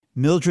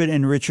Mildred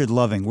and Richard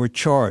Loving were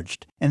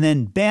charged and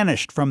then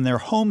banished from their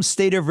home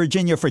state of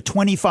Virginia for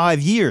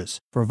 25 years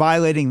for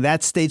violating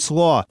that state's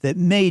law that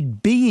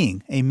made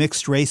being a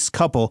mixed-race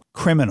couple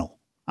criminal.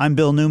 I'm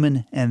Bill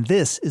Newman, and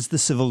this is the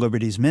Civil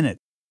Liberties Minute.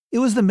 It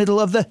was the middle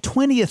of the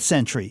 20th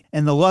century,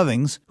 and the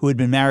Lovings, who had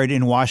been married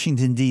in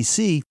Washington,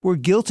 D.C., were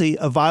guilty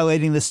of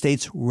violating the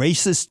state's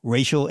racist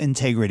Racial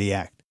Integrity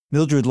Act.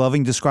 Mildred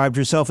Loving described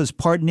herself as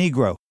part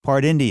Negro,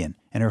 part Indian,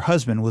 and her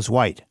husband was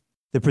white.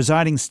 The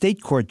presiding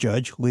state court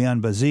judge,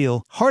 Leon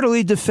Bazile,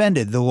 heartily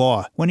defended the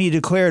law when he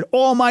declared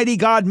Almighty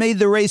God made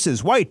the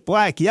races white,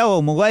 black, yellow,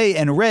 Malay,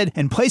 and red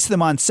and placed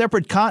them on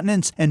separate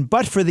continents, and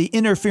but for the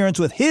interference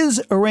with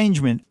his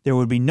arrangement, there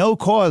would be no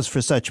cause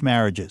for such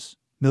marriages.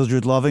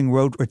 Mildred Loving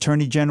wrote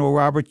Attorney General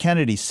Robert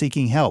Kennedy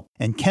seeking help,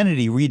 and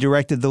Kennedy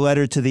redirected the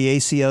letter to the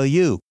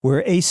ACLU,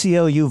 where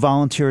ACLU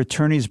volunteer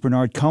attorneys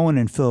Bernard Cohen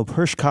and Philip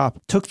Hirschkopf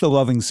took the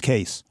Lovings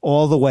case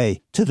all the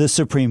way to the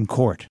Supreme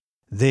Court.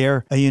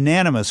 There, a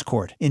unanimous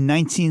court in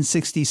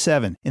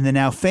 1967, in the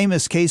now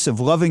famous case of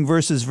Loving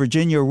versus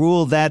Virginia,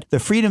 ruled that the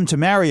freedom to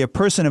marry a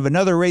person of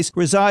another race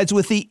resides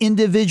with the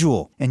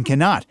individual and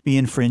cannot be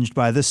infringed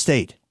by the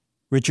state.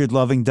 Richard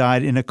Loving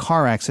died in a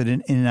car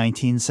accident in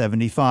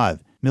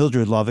 1975.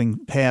 Mildred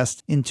Loving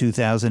passed in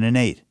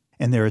 2008,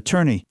 and their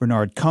attorney,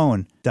 Bernard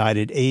Cohen, died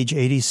at age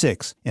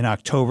 86 in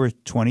October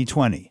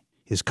 2020.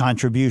 His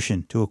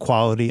contribution to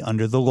equality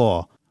under the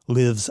law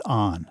lives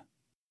on.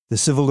 The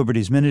Civil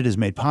Liberties Minute is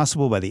made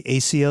possible by the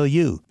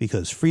ACLU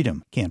because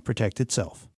freedom can't protect itself.